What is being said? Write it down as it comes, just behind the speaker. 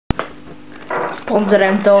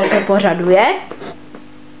Sponzorem tohoto pořadu je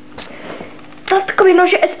Tatkovi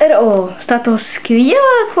nože SRO. Tato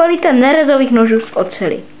skvělá kvalita nerezových nožů z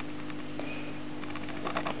oceli.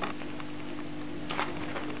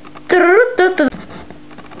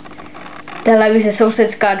 Televize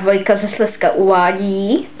Sousedská 2 ze Slezska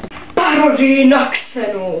uvádí parodii na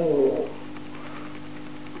Xenu.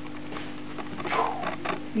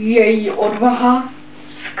 Její odvaha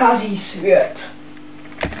zkazí svět.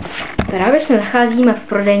 Právě se nacházíme v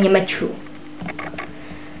prodejně mečů.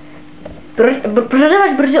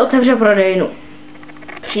 Prodavač brzy otevře prodejnu.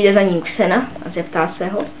 Přijde za ním Xena a zeptá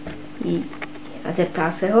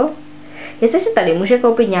se ho, jestli si tady může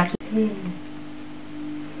koupit nějaký...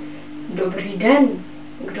 Dobrý den,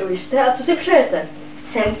 kdo jste a co si přejete?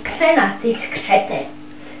 Jsem Xena, ty skřete.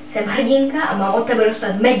 Jsem hrdinka a mám od tebe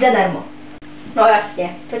dostat meč zadarmo. No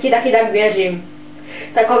jasně, to ti taky tak věřím.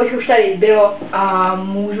 Takových už tady bylo a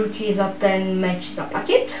můžu ti za ten meč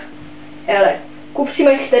zaplatit? Hele, kup si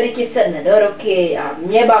meč, který ti sedne do ruky a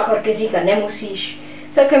mě báchorky říkat nemusíš.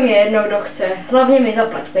 Celkem je jedno, kdo chce, hlavně mi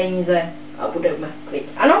zaplať peníze a budeme klid,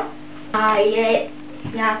 ano? A je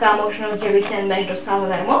nějaká možnost, že bych ten meč dostal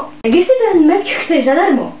zadarmo? Tak jestli ten meč chceš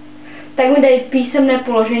zadarmo, tak mi dej písemné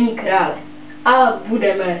položení krále. A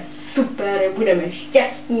budeme super, budeme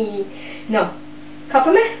šťastní. No,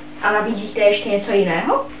 chápeme? A nabízíte ještě něco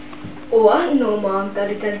jiného? O ano, mám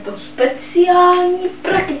tady tento speciální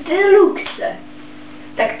prak deluxe.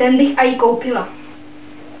 Tak ten bych aj koupila.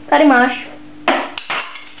 Tady máš.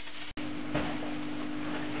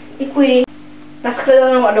 Děkuji.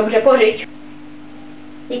 Naschledanou a dobře pořiď.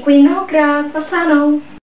 Děkuji mnohokrát. Naslánou.